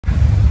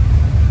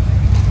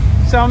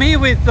So I'm here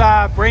with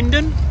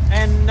Brendan,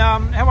 and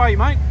how are you,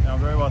 mate? I'm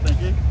very well,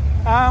 thank you.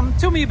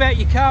 Tell me about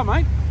your car,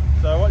 mate.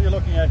 So what you're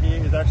looking at here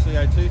is actually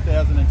a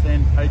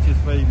 2010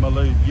 HSV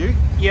Maloo Ute,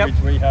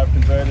 which we have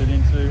converted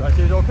into a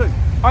two-door coupe.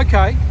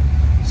 Okay.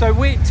 So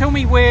tell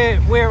me where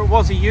it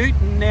was a ute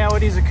and now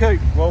it is a coupe.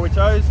 Well, we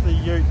chose the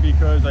ute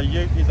because a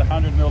ute is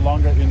 100mm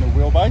longer in the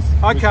wheelbase,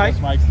 which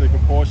just makes the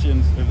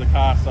proportions of the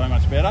car so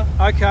much better.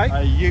 Okay.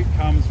 A ute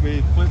comes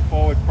with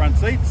flip-forward front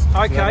seats,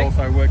 so that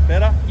also work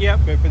better. Yep.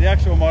 But for the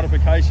actual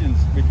modifications,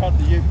 we cut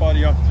the ute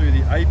body off to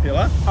the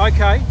A-pillar.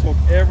 Okay. Took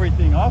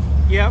everything off.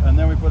 Yep. And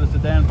then we put a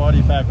sedan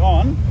body back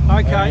on.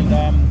 Okay.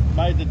 And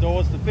made the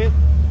doors to fit,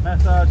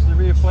 massaged the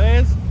rear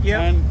flares,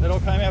 and it all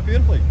came out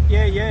beautifully.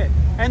 Yeah, yeah.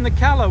 And the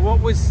colour, what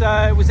was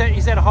that?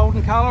 Is that a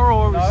Holden colour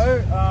or?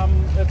 No,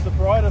 it's the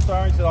brightest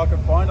orange that I could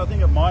find. I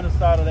think it might have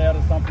started out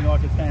as something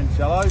like a tan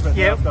shallow, but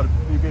now it's got a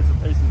few bits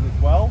and pieces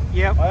as well.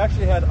 Yep. I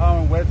actually had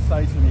Owen Webb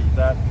say to me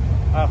that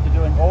after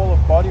doing all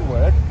of body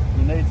work,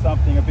 you need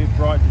something a bit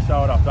bright to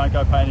show it off. Don't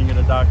go painting it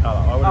a dark colour.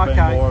 I would have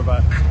been more of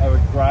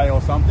a grey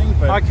or something,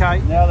 but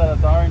now that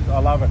it's orange, I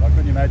love it. I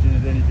couldn't imagine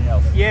it anything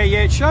else. Yeah,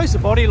 yeah, it shows the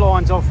body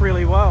lines off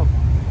really well.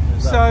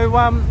 So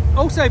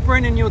also,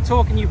 Brendan, you were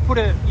talking, you put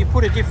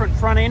a different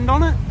front end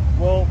on it?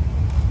 Well,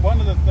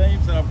 one of the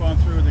themes that I've gone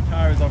through with the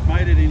car is I've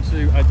made it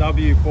into a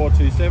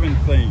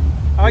W427 theme,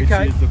 which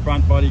is the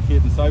front body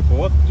kit and so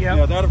forth.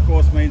 Now that of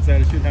course means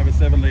that it should have a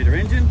 7-litre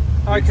engine,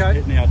 which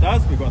it now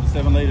does. We've got the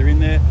 7-litre in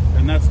there,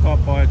 and that's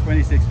topped by a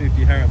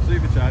 2650 Harrop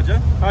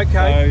supercharger.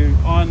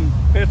 So on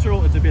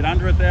petrol it's a bit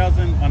under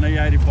 1,000, on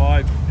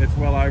E85 it's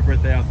well over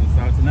 1,000,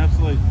 so it's an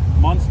absolute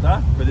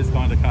monster for this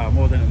kind of car,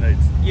 more than it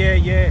needs. Yeah,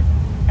 yeah.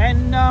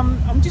 And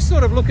I'm just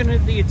sort of looking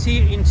at the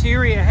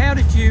interior. How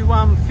did you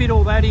fit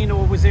all that in,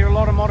 or was there a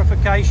lot of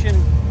modification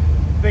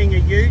being a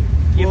ute?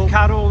 You've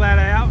cut all that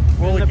out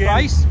in the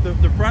base?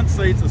 The front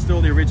seats are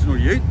still the original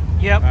ute.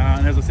 Yep.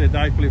 And as I said,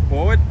 they flip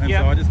forward, and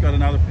so I just got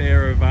another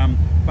pair of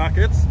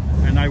buckets,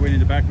 and they went in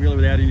the back really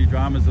without any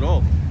dramas at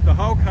all. The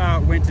whole car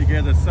went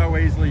together so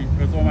easily, it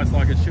was almost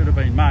like it should have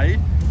been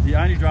made. The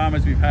only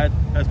dramas we've had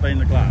has been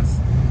the glass.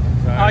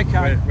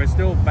 So we're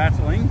still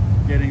battling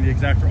getting the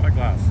exact right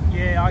glass.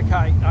 Yeah,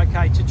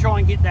 okay, to try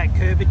and get that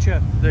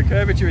curvature. The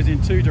curvature is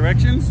in two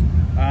directions.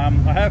 I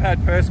have had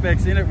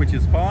perspex in it, which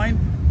is fine.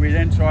 We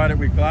then tried it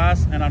with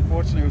glass, and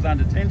unfortunately it was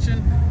under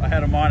tension. I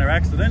had a minor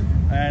accident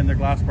and the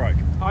glass broke.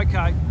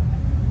 Okay.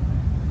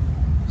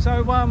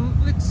 So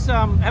let's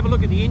have a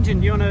look at the engine.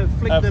 Do you want to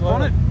flick the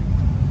bonnet?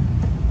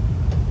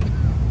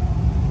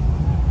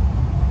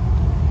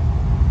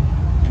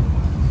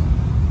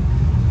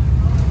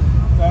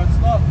 So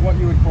it's not what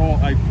you would call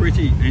a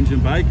pretty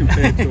engine bay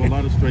compared to a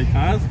lot of street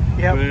cars,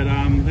 but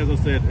as I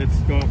said, it's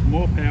got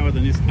more power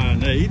than this car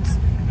needs,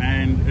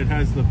 and it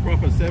has the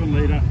proper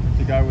 7-litre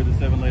to go with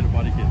the 7-litre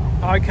body kit.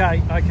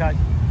 Okay.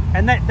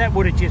 And that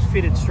would have just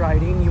fitted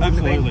straight in? You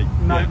Absolutely.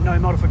 No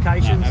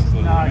modifications? No,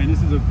 absolutely. No. I mean,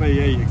 this is a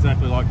VE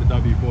exactly like the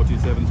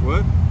W427s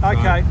were.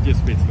 Okay. So it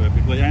just fits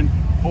perfectly, and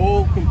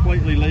all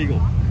completely legal.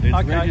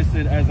 It's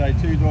registered as a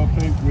 2-door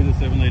coupe with a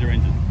 7-litre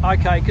engine.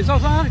 Okay, because I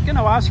was going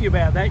to ask you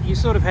about that. You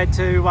sort of had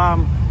to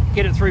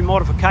get it through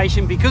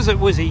modification because it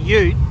was a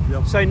ute.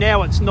 So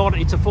now it's not,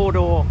 it's a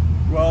 4-door.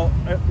 Well,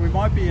 we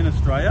might be in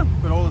Australia,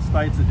 but all the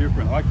states are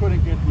different. I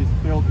couldn't get this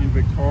built in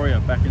Victoria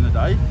back in the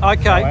day.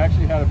 Okay. So I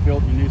actually had it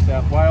built in New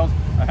South Wales.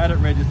 I had it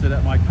registered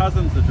at my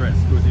cousin's address,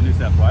 who was in New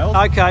South Wales.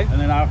 Okay.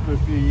 And then after a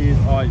few years,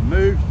 I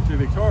moved to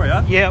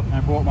Victoria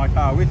and brought my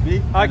car with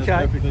me, and it's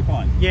perfectly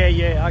fine.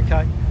 Yeah,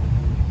 okay.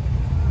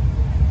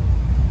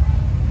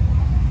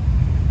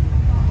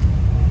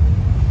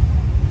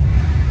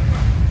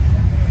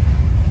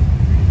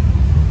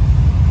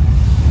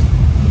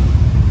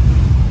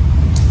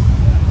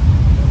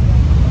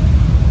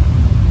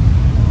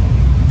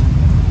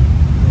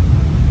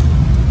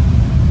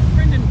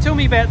 Tell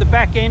me about the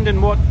back end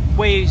and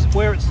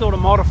where it's sort of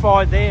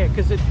modified there,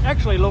 because it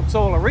actually looks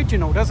all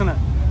original, doesn't it?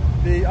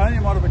 The only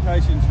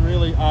modifications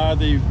really are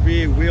the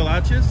rear wheel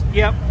arches.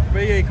 Yep.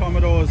 VE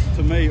Commodores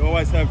to me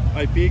always have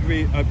a big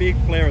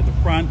flare at the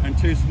front and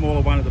two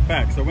smaller one at the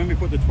back. So when we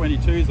put the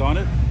 22s on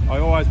it, I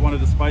always wanted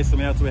to space them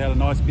out so we had a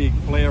nice big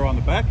flare on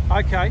the back.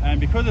 Okay. And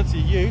because it's a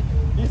ute,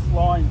 this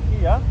line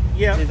here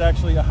is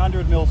actually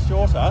 100mm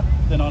shorter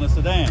than on a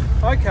sedan.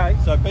 Okay.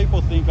 So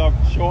people think I've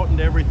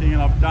shortened everything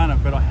and I've done it,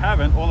 but I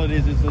haven't. All it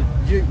is the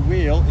ute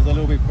wheel is a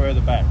little bit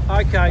further back.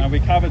 Okay. And we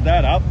covered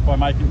that up by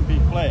making a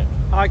big flare.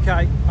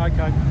 Okay.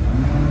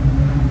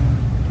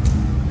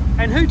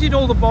 And who did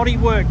all the body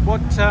work?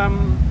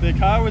 The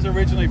car was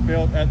originally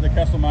built at the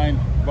Castlemaine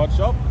rod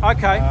shop.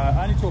 Okay.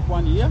 Only took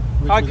 1 year,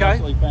 which was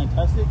absolutely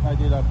fantastic. They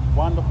did a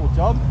wonderful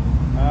job.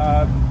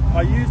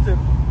 I used it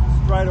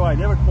straight away,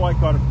 never quite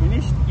got it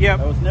finished. Yep.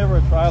 It was never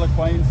a trailer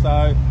queen,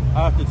 so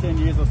after 10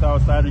 years or so I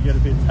started to get a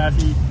bit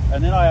tatty,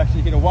 and then I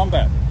actually hit a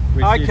wombat,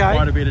 which did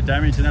quite a bit of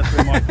damage, and that's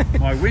where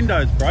my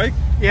windows broke.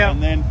 Yeah.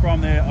 And then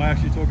from there I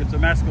actually took it to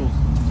Maskell's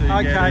to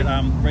get it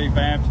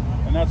revamped,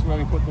 and that's where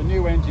we put the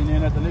new engine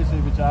in it, the new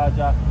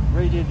supercharger,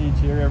 redid the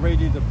interior,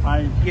 redid the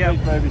paint,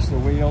 refurbished the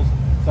wheels,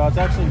 So it's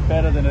actually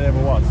better than it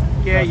ever was.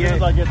 Yeah, so as soon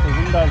as I get the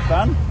windows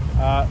done,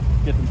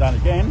 get them done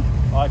again,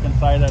 I can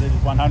say that it is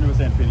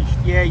 100% finished.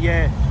 Yeah,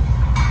 yeah.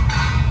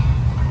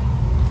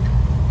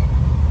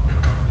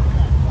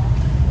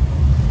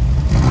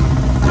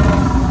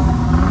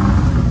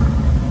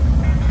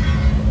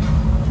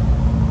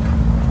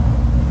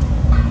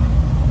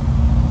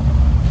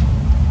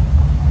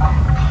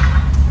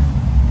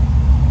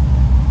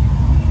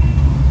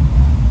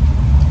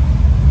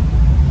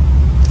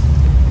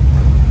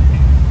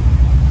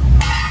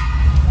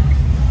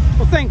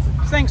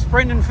 Thanks,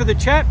 Brendan, for the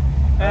chat,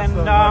 and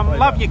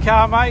love your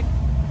car, mate.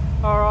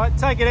 All right,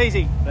 take it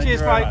easy. Thank Cheers,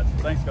 you very mate.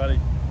 much. Thanks, Scotty.